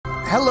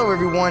Hello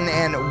everyone,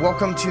 and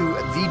welcome to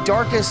The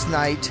Darkest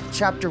Night,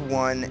 Chapter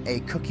 1, a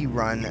Cookie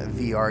Run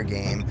VR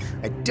game.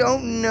 I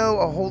don't know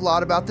a whole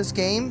lot about this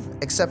game,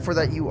 except for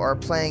that you are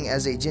playing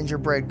as a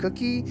gingerbread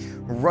cookie,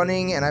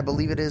 running, and I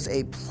believe it is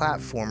a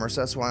platformer,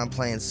 so that's why I'm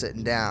playing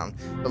sitting down.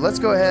 But let's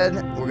go ahead,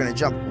 we're going to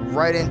jump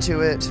right into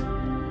it.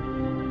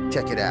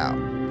 Check it out.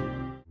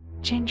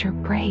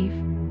 Gingerbreave,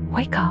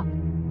 wake up.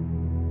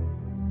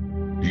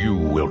 You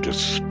will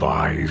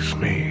despise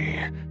me,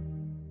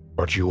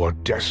 but you are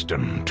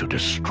destined to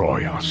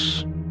destroy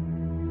us.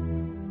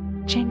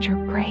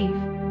 Gingerbreave,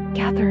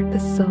 gather the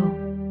soul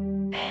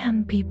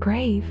and be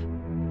brave.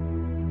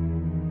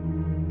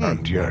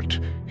 And yet,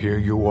 here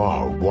you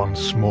are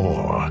once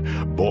more,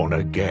 born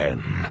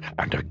again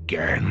and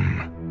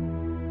again.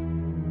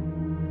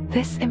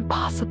 This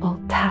impossible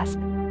task,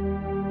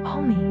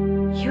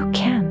 only you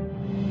can.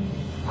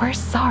 We're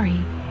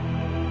sorry.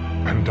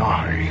 And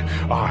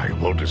I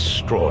will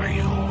destroy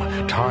you,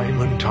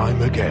 time and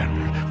time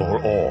again, for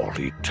all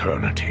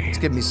eternity. It's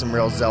giving me some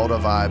real Zelda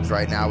vibes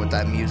right now with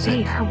that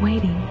music. They are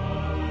waiting.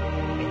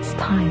 It's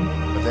time.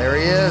 But there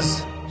he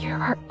is. You're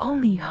our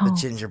only home. The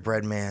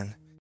gingerbread man.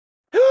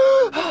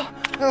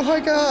 Oh my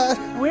god.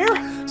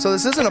 Where? So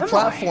this isn't a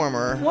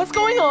platformer. What's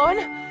going on?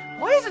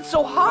 Why is it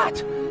so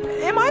hot?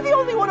 Am I the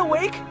only one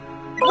awake?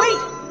 Wait!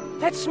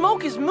 That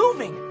smoke is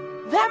moving.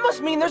 That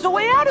must mean there's a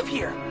way out of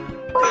here.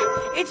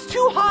 It's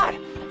too hot.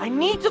 I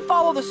need to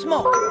follow the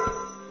smoke.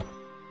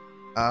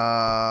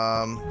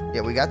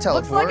 Yeah, we got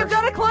teleport. Looks like I've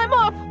got to climb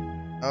up.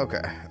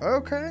 Okay.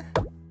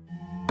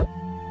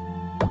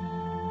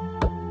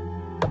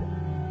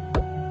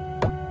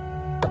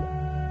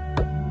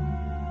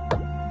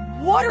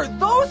 What are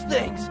those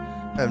things?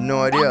 I have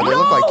no idea. They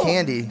look like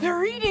candy.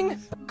 They're eating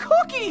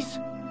cookies.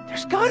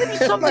 There's got to be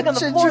something on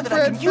the floor that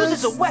I can use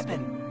as a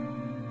weapon.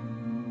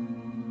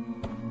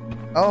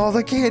 Oh,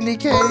 the candy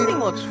cane. The thing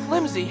looks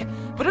flimsy,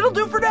 but it'll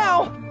do for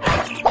now.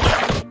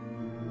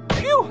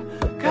 Phew!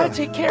 Gotta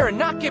take care and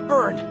not get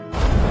burned.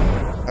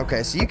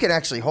 Okay, so you can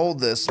actually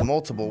hold this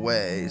multiple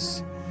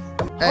ways.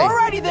 Hey.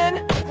 Alrighty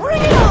then,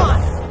 bring it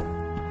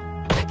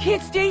on! I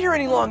can't stay here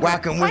any longer.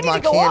 Whack him with my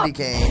candy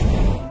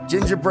cane.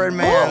 Gingerbread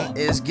man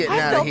is getting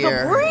out of here. I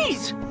felt the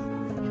breeze!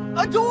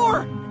 A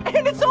door!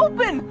 And it's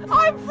open!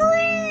 I'm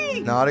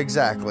free! Not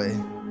exactly.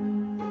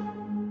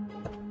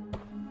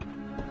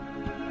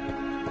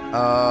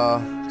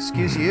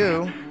 Excuse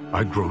you.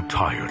 I grow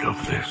tired of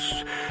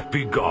this.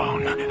 Be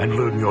gone and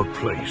learn your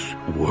place,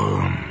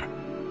 worm.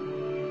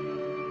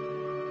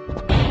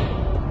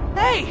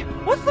 Hey,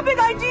 what's the big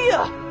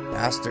idea?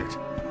 Bastard.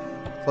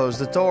 Close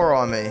the door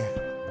on me.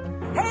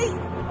 Hey,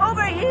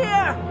 over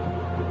here!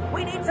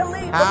 We need to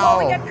leave Ow.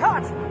 before we get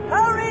caught!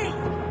 Hurry!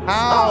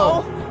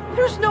 How? Uh-oh,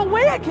 there's no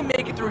way I can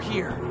make it through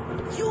here.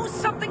 Use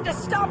something to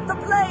stop the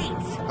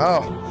blades!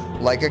 Oh,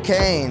 like a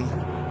cane.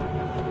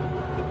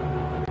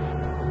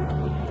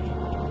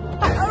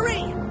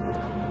 Hurry!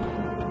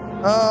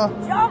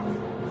 Jump!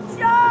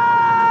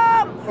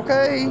 Jump!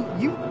 Okay,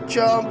 you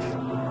jump.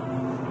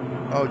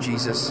 Oh,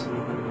 Jesus.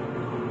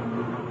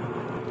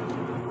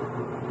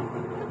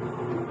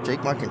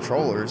 Jake, my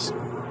controllers.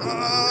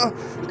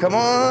 Come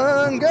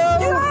on, go!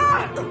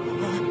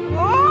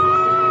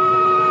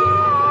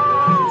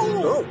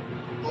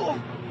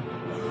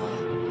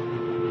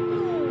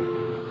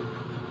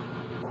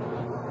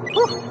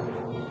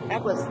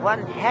 That was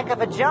one heck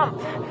of a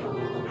jump.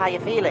 How you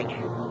feeling?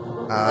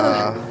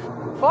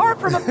 Far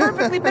from a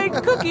perfectly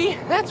baked cookie,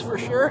 that's for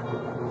sure.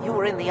 You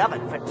were in the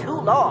oven for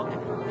too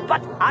long,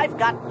 but I've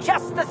got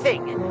just the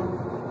thing.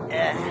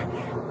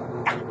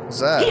 What's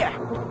that? Here,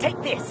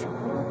 take this.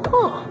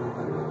 Huh.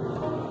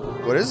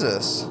 What is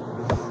this?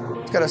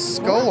 It's got a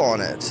skull on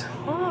it.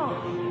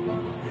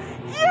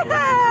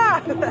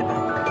 Yeah!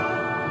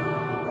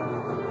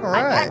 All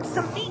I right. packed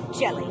some meat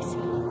jellies.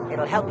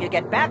 It'll help you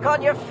get back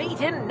on your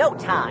feet in no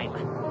time.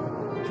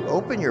 To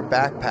open your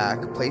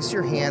backpack, place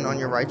your hand on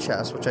your right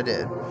chest, which I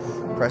did.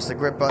 Press the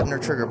grip button or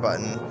trigger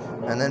button,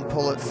 and then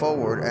pull it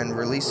forward and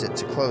release it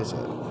to close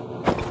it.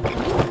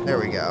 There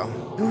we go.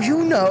 Do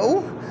you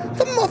know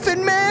the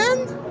Muffin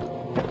Man?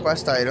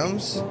 Quest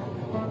items.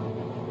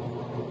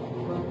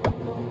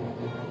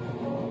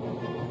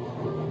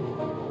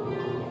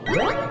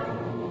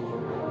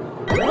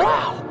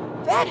 Wow,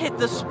 that hit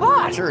the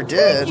spot. Sure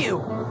did. Thank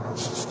you.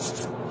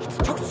 It's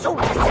too soon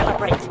to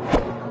celebrate.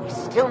 We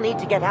still need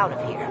to get out of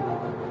here.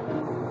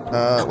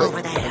 Look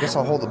over there. I guess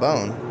I'll hold the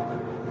bone.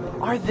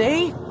 Are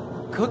they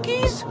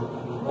cookies?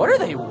 What are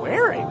they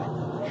wearing?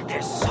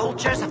 They're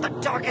soldiers of the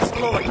Darkest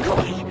Lord,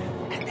 Cookie,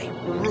 and they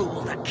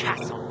rule the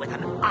castle with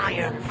an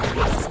iron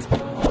fist.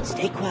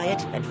 Stay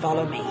quiet and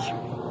follow me.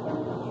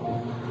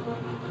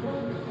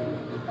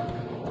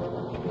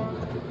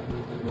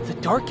 The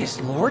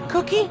Darkest Lord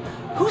cookie?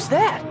 Who's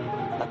that?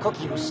 The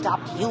cookie who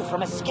stopped you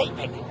from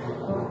escaping.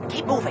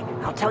 Keep moving.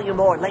 I'll tell you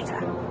more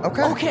later.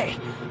 Okay. Okay,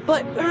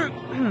 but,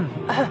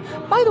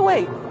 by the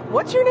way,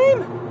 what's your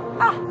name?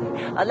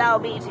 Allow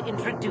me to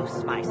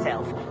introduce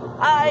myself.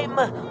 I'm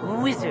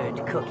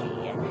Wizard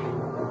Cookie.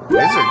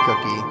 Wizard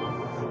Cookie.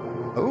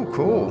 Oh,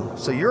 cool.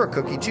 So you're a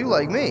cookie too,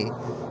 like me.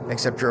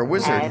 Except you're a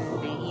wizard.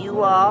 And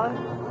you are?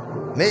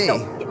 Me.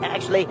 No,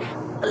 actually,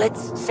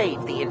 let's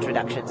save the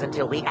introductions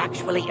until we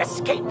actually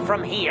escape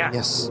from here.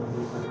 Yes.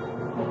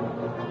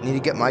 Need to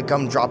get my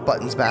gumdrop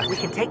buttons back. We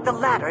can take the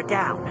ladder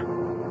down.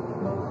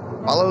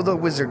 Follow the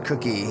wizard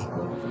cookie.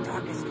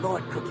 Darkest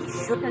Lord Cookie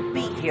shouldn't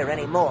be here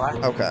anymore.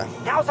 Okay.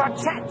 Now's our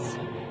chance.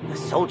 The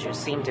soldiers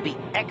seem to be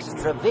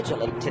extra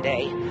vigilant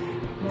today,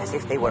 as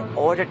if they were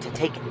ordered to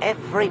take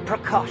every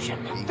precaution.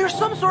 There's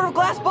some sort of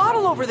glass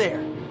bottle over there.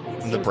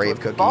 It The seems brave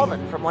to have cookie.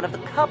 fallen from one of the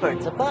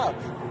cupboards above.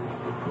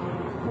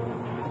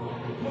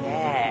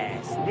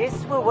 Yes,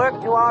 this will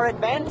work to our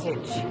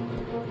advantage.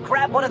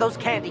 Grab one of those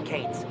candy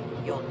canes.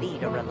 You'll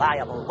need a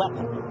reliable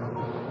weapon.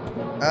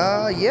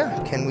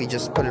 Yeah. Can we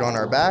just put it on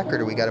our back, or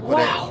do we gotta put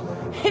Wow,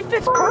 it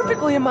fits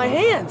perfectly in my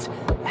hands,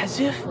 as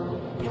if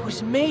it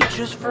was made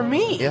just for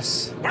me. it?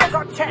 Yes. Now's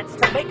our chance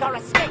to make our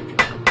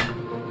escape.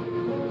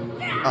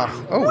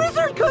 Oh.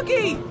 Wizard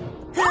cookie!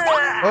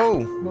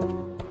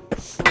 Oh.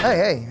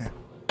 Hey.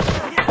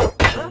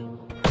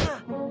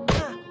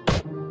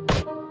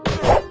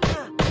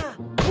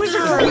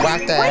 Wizard cookie!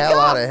 Whack the hell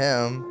out of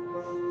him.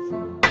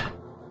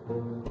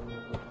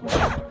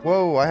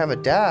 Whoa, I have a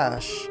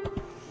dash.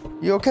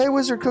 You okay,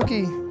 Wizard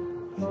Cookie?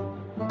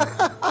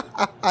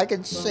 I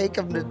can shake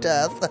him to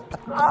death.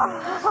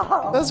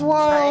 That's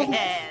wild. My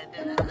head.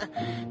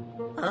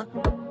 Huh?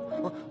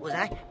 Was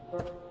I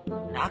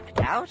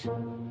knocked out?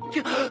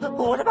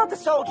 What about the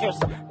soldiers?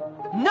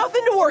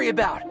 Nothing to worry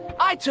about.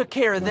 I took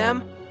care of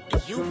them.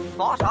 You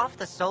fought off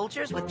the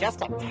soldiers with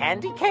just a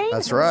candy cane?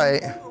 That's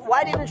right.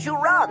 Why didn't you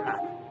run?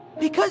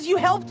 Because you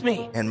helped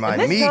me. And my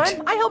this meat.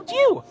 time, I helped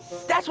you.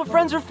 That's what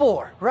friends are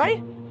for,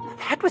 right?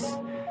 That was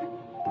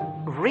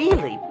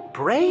really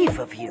brave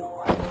of you.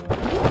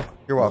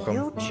 You're welcome.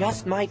 You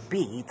just might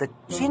be the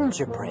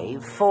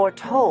gingerbreave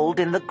foretold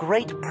in the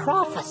great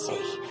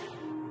prophecy.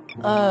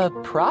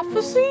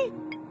 Prophecy?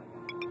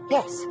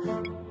 Yes.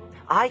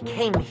 I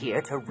came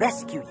here to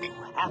rescue you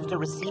after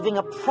receiving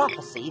a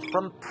prophecy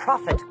from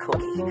Prophet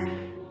Cookie.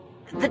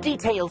 The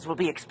details will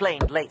be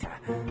explained later.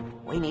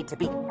 We need to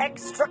be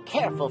extra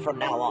careful from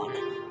now on.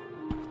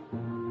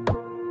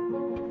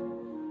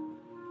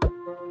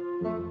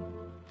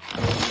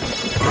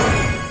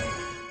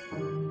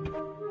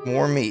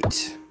 More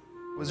meat.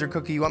 Wizard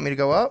Cookie, you want me to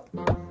go up?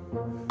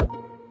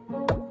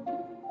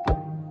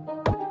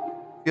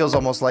 Feels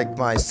almost like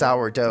my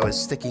sourdough is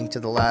sticking to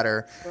the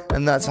ladder,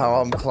 and that's how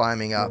I'm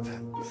climbing up.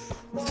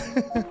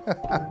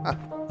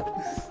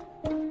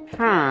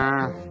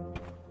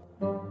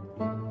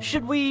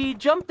 Should we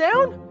jump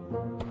down?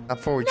 Not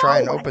before we try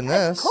and No, open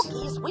as this.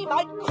 Cookies, we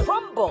might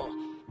crumble.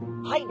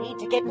 I need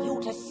to get you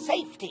to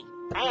safety,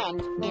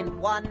 and in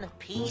one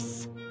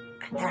piece.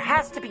 There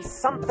has to be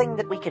something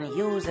that we can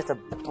use as a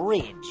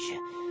bridge.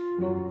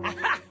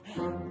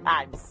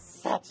 I'm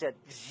such a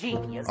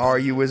genius. Are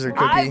you, Wizard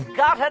Cookie? I've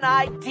got an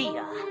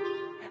idea.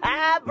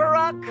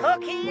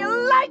 Abra-cookie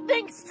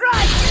lightning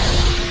strike!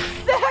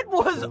 That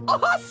was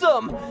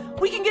awesome!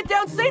 We can get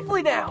down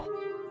safely now.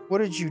 What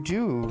did you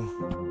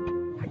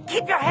do?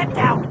 Keep your head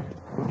down.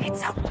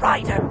 It's a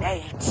rider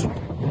mage.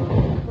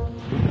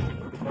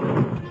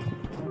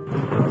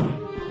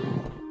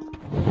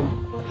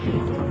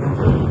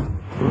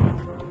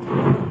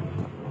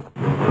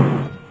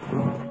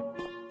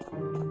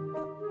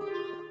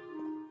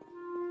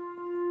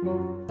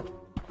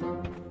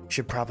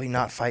 Should probably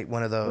not fight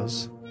one of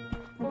those.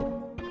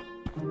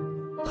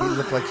 You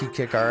look like you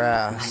kick our I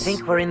ass.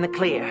 think we're in the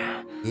clear.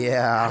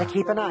 Yeah. Gotta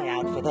keep an eye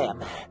out for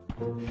them.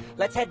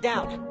 Let's head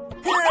down.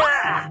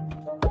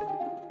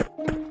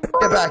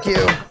 Get back,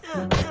 you.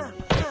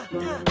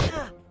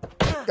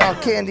 Oh,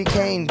 Candy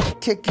Cane,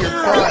 kick your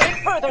butt.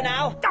 Further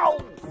now. Oh,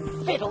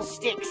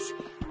 fiddlesticks.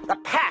 The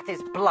path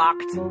is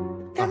blocked.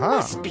 There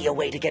must be a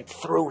way to get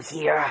through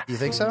here. You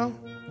think so?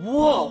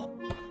 Whoa!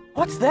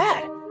 What's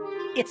that?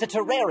 It's a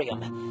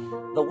terrarium.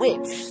 The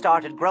witch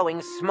started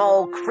growing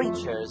small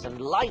creatures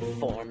and life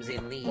forms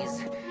in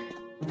these.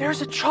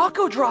 There's a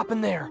Choco drop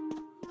in there.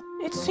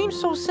 It seems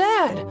so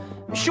sad.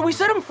 Should we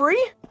set him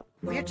free?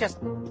 We're just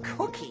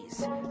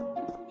cookies.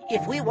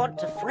 If we want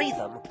to free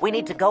them, we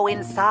need to go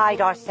inside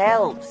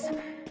ourselves.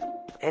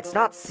 It's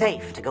not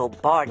safe to go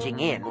barging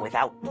in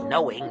without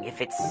knowing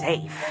if it's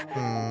safe.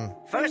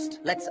 First,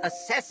 let's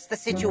assess the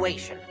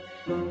situation.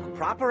 A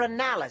proper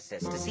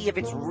analysis to see if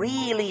it's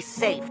really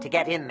safe to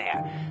get in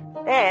there.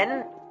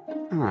 Then...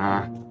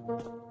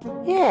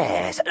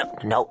 Yes.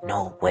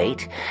 No,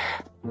 wait.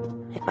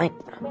 It might...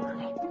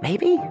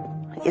 Maybe?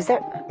 Is there...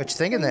 What you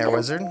thinking there,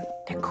 Wizard?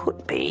 There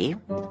could be.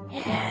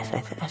 Yes,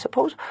 I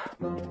suppose.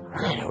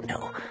 I don't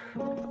know.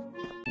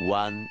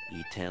 One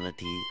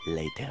eternity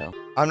later.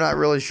 I'm not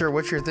really sure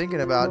what you're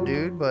thinking about,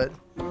 dude, but...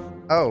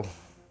 Oh.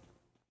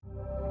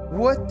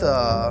 What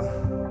the...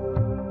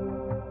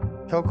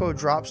 Choco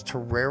Drops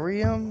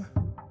Terrarium?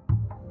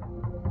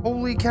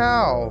 Holy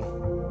cow.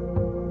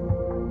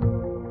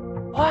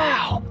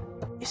 Wow!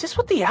 Is this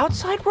what the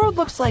outside world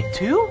looks like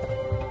too?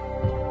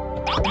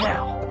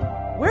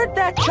 Now, where'd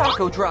that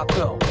Choco drop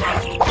go?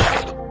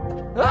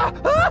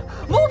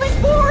 Moldy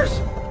spores!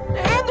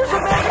 And there's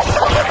a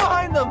magic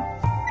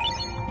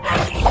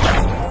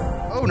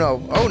no,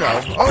 oh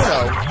no, oh no.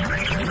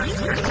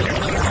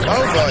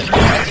 Oh boy,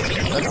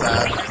 that's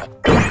bad.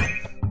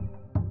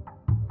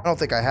 I don't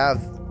think I have.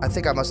 I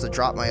think I must have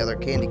dropped my other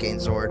candy cane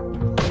sword.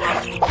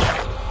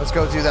 Let's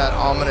go through that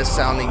ominous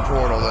sounding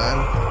portal then.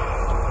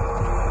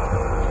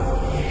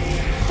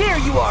 There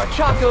you are,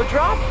 Choco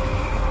Drop.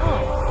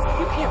 Oh,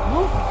 you can't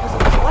move because of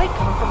the light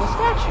coming from the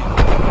statue.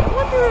 I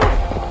wonder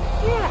if...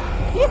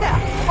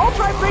 Yeah, I'll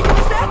try breaking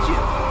the statue.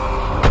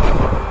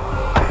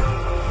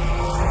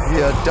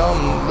 Yeah,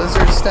 dumb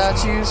lizard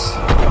statues.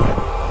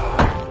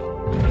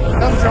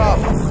 Gumdrop.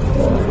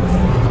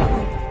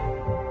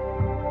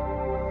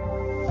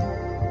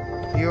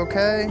 You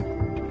okay?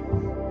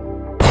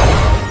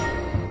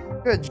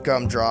 Good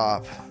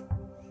Gumdrop.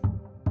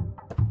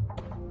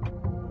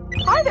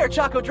 Hi there,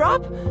 Choco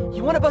Drop.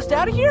 You want to bust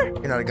out of here?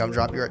 You're not a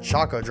Gumdrop, you're a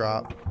Choco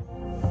Drop.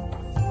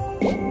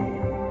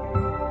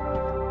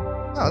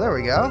 Oh, there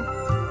we go.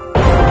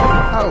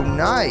 Oh,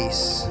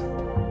 nice.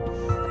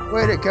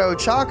 Way to go,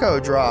 Choco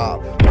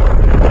Drop.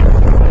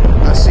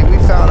 I see we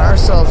found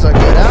ourselves a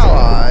good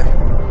ally.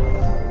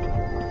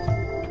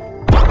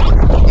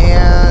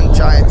 And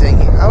giant thing.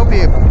 I hope he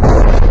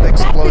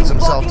explodes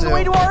himself too. The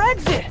way to our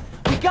exit.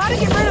 We gotta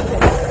get rid of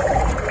it.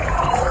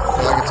 I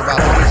feel like it's about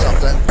to do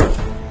something.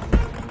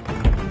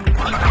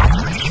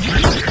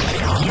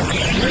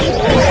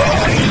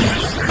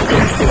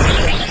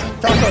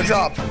 Choco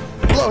Drop.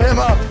 Blow him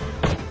up.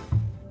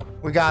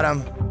 We got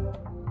him.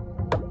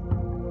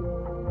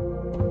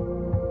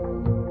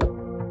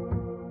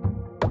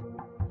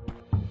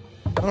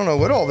 I don't know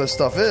what all this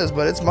stuff is,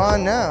 but it's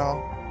mine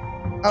now.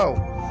 Oh,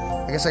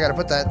 I guess I gotta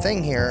put that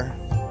thing here.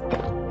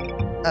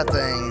 That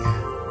thing.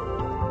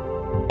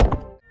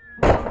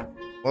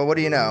 Well, what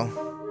do you know?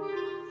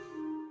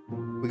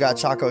 We got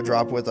Choco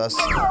Drop with us.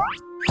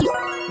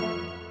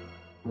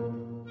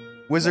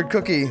 Wizard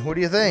Cookie, what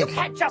do you think? You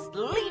can't just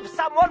leave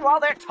someone while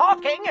they're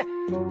talking.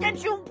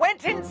 And you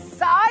went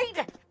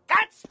inside?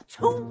 That's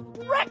too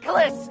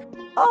reckless.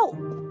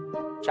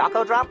 Oh,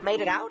 Choco Drop made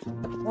it out?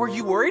 Were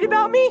you worried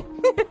about me?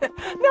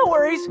 No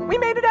worries, we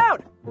made it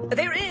out.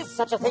 There is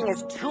such a thing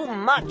as too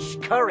much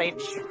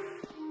courage.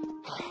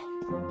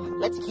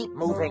 Let's keep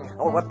moving,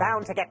 or we're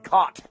bound to get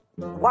caught.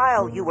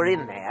 While you were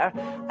in there,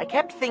 I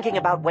kept thinking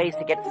about ways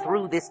to get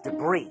through this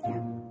debris.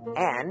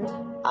 And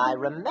I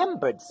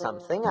remembered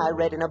something I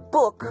read in a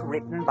book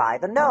written by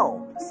the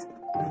gnomes.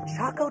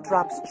 Choco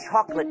Drop's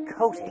chocolate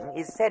coating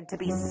is said to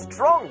be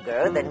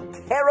stronger than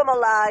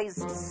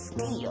caramelized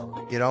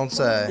steel. You don't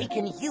say. We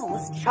can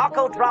use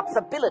Choco Drop's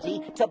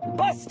ability to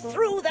bust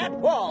through that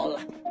wall.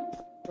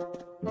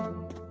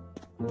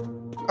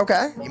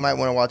 Okay, you might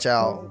want to watch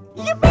out.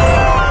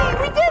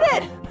 Yippee! We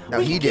did it! No,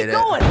 We he can did keep it.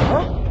 Going,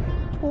 huh?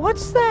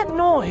 What's that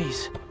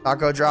noise?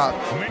 Choco Drop.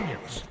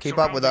 Minions, Keep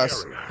up with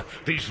us. area.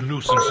 These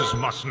nuisances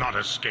must not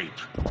escape.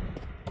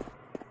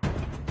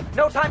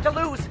 No time to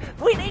lose.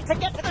 We need to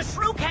get to the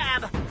shrew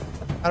cab.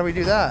 How do we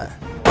do that?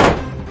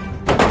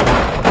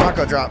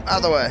 Choco Drop, out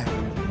of the way.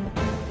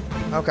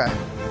 Okay.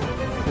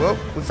 Whoop,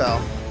 we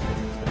fell.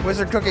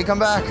 Wizard Cookie, come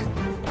back.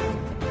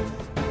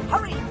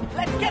 Hurry,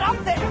 let's get up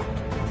there.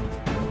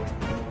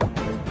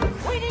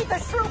 We need the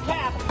shrew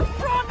cab.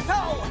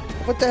 Pronto!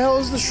 What the hell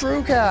is the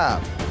shrew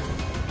cap?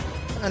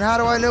 And how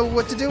do I know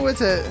what to do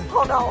with it?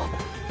 Oh no,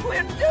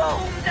 we're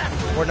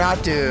doomed. We're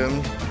not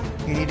doomed.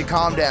 You need to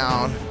calm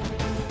down.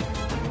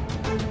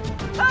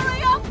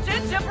 Hurry up,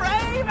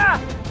 Gingerbread!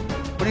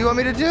 What do you want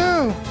me to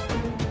do?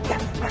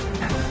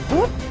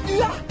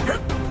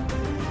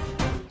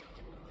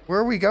 Where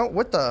are we going?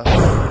 What the?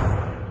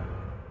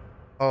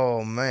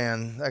 Oh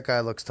man, that guy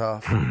looks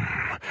tough.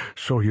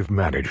 So you've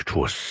managed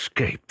to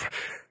escape,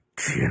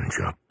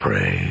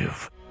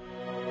 Gingerbreave.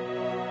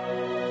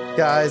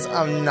 Guys,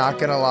 I'm not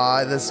gonna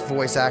lie, this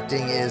voice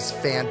acting is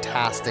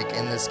fantastic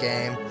in this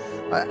game.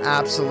 I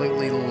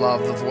absolutely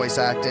love the voice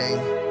acting.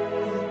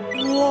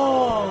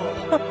 Whoa!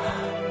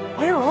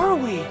 Where are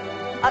we?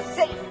 A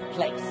safe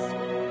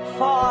place,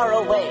 far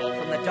away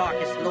from the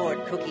darkest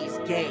Lord Cookie's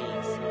gaze.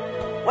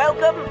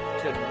 Welcome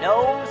to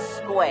Gnome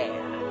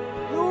Square.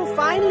 You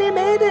finally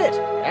made it,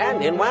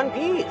 and in one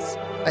piece.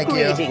 Thank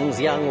you. Greetings,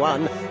 young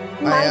one.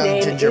 I My am name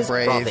is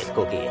Gingerbread. Prophet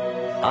Cookie.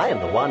 I am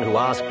the one who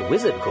asked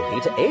Wizard Cookie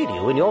to aid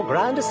you in your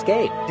grand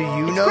escape. Do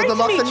you It's know great the to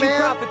Muffin meet you,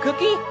 Man? Prophet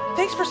Cookie.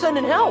 Thanks for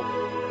sending help.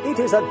 It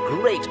is a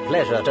great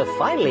pleasure to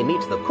finally meet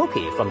the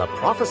cookie from the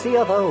prophecy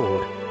of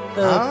old.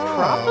 The Oh.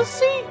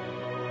 prophecy?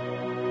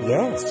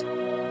 Yes,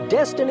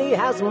 destiny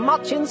has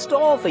much in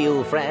store for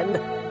you, friend.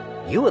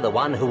 You are the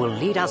one who will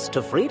lead us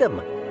to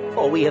freedom,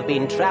 for we have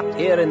been trapped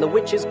here in the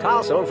witch's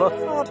castle for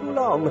far too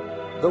long.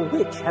 The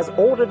witch has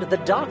ordered the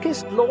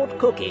darkest Lord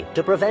Cookie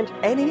to prevent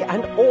any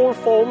and all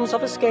forms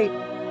of escape.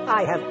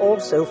 I have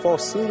also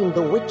foreseen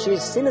the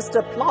witch's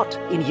sinister plot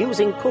in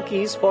using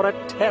cookies for a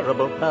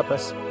terrible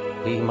purpose.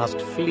 We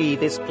must flee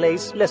this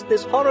place lest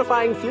this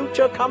horrifying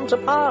future come to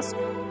pass.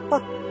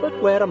 But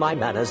where are my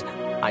manners?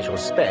 I shall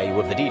spare you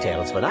of the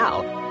details for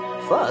now.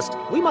 First,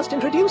 we must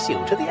introduce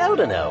you to the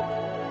Elder Gnome.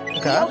 The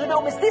Okay, Elder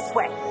Gnome is this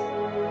way.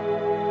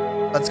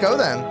 let's go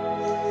then.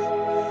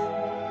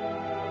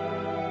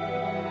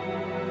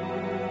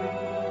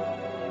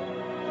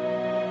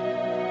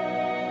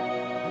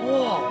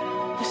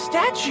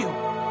 statue.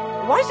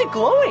 Why is it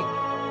glowing?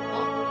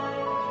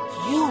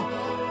 You!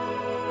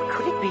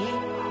 Could it be?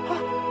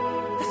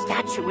 The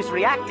statue is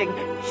reacting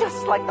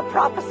just like the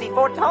prophecy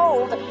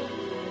foretold.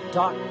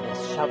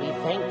 Darkness shall be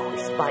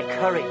vanquished by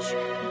courage.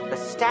 The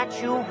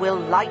statue will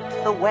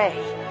light the way.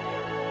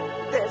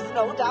 There's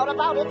no doubt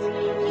about it.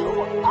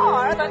 You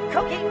are the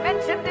cookie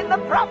mentioned in the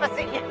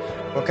prophecy.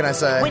 What can I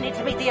say? We need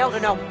to meet the Elder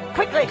now.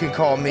 Quickly! You can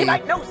call me He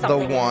might know the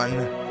something. One.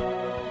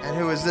 And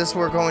who is this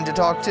we're going to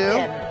talk to?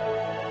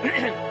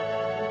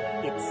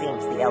 It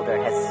seems the Elder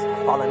has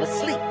fallen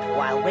asleep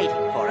while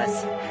waiting for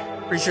us.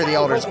 Pretty sure the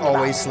Elder's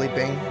always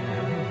sleeping.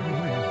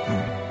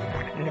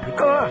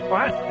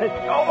 What?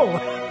 Oh,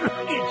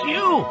 it's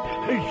you,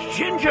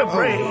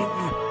 Gingerbread.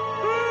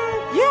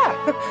 Yeah,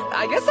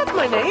 I guess that's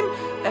my name.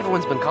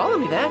 Everyone's been calling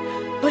me that.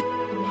 But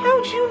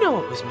how'd you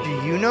know it was me?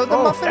 Do you know the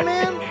Muffin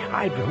Man?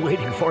 I've been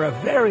waiting for a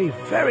very,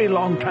 very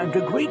long time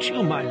to greet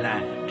you, my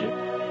lad.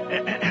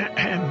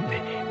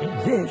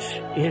 This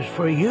is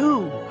for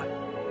you.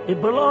 It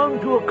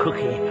belonged to a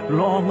cookie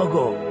long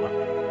ago.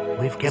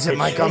 We've kept it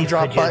my safe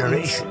gumdrop for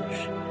buttons?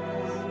 generations.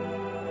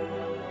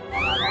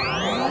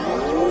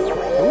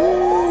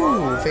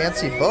 Ooh,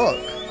 fancy book.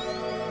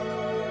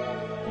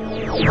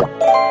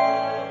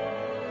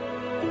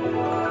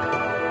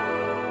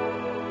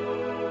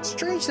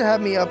 Strange to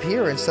have me up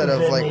here instead of,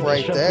 There like, may be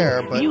right something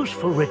there, but...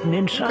 useful written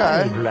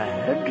inside, Okay.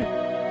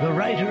 lad. The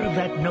writer of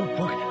that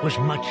notebook was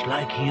much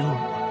like you.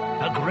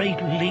 A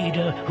great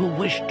leader who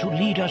wished to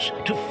lead us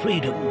to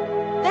freedom.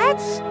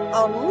 That's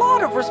a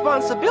lot of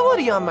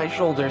responsibility on my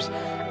shoulders.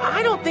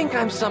 I don't think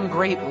I'm some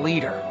great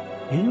leader.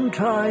 In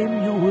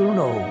time you will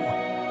know.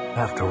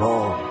 After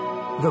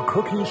all, the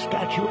cookie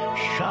statue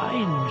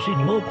shines in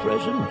your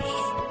presence.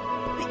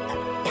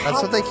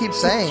 That's what they keep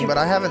saying, but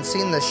I haven't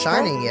seen the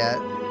shining yet.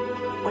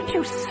 Weren't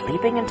you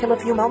sleeping until a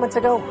few moments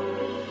ago?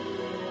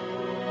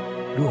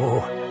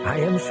 Oh, I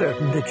am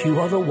certain that you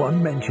are the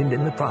one mentioned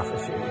in the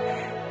prophecy.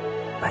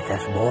 But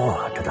there's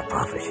more to the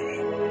prophecy.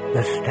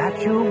 The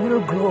statue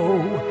will glow,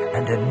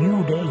 and a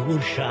new day will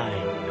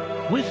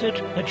shine. With it,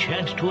 a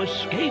chance to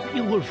escape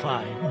you will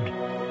find.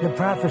 The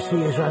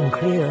prophecy is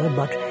unclear,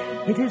 but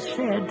it is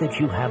said that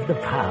you have the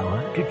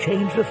power to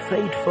change the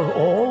fate for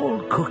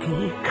all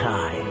cookie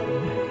kind.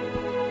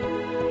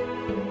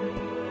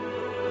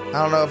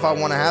 I don't know if I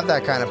want to have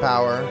that kind of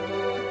power.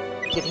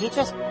 Did he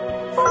just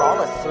fall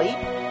asleep?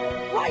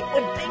 Right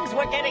when things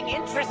were getting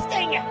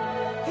interesting.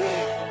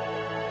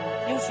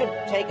 You should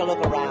take a look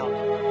around.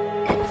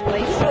 This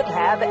place should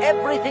have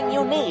everything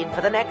you need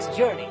for the next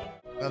journey.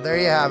 Well, there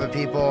you have it,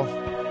 people.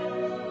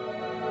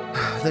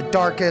 The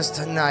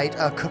Darkest Night,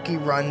 a Cookie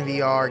Run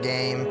VR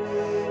game.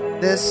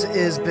 This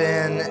has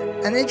been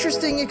an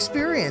interesting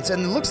experience,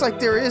 and it looks like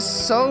there is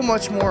so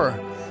much more.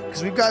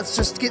 Because we've got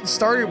just getting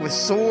started with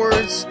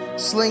swords,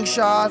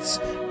 slingshots,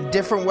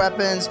 different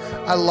weapons.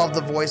 I love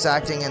the voice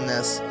acting in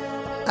this.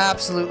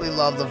 Absolutely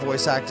love the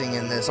voice acting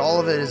in this. All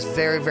of it is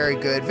very, very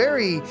good.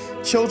 Very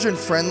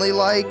children-friendly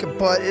like,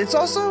 but it's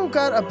also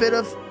got a bit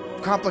of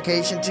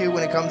complication too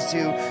when it comes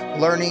to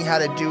learning how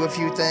to do a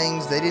few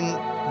things. They didn't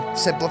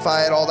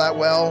simplify it all that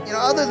well. You know,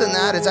 other than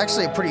that, it's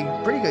actually a pretty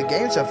good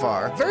game so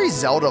far. Very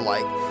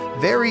Zelda-like.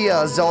 Very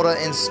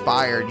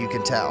Zelda-inspired, you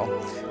can tell.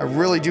 I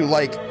really do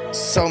like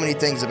so many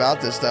things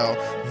about this, though.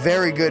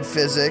 Very good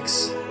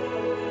physics.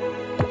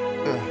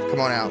 Come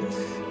on out.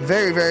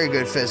 Very, very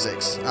good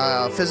physics.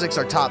 Physics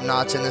are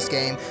top-notch in this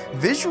game.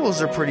 Visuals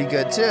are pretty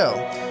good, too.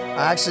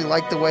 I actually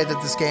like the way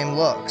that this game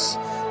looks.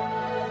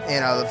 You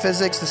know, the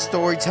physics, the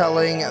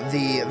storytelling,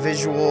 the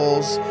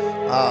visuals,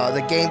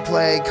 the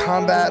gameplay,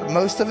 combat,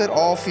 most of it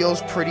all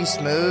feels pretty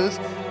smooth,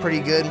 pretty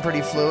good, and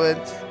pretty fluid.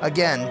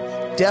 Again,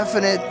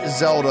 definite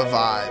Zelda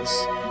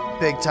vibes.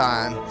 Big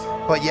time.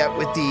 But yet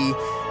with the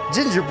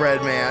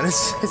Gingerbread Man,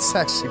 it's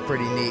actually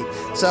pretty neat.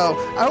 So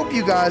I hope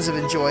you guys have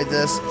enjoyed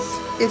this.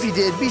 If you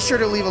did, be sure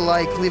to leave a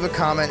like, leave a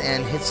comment,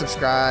 and hit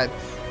subscribe.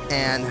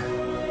 And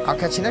I'll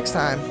catch you next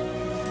time.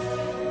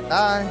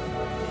 Bye.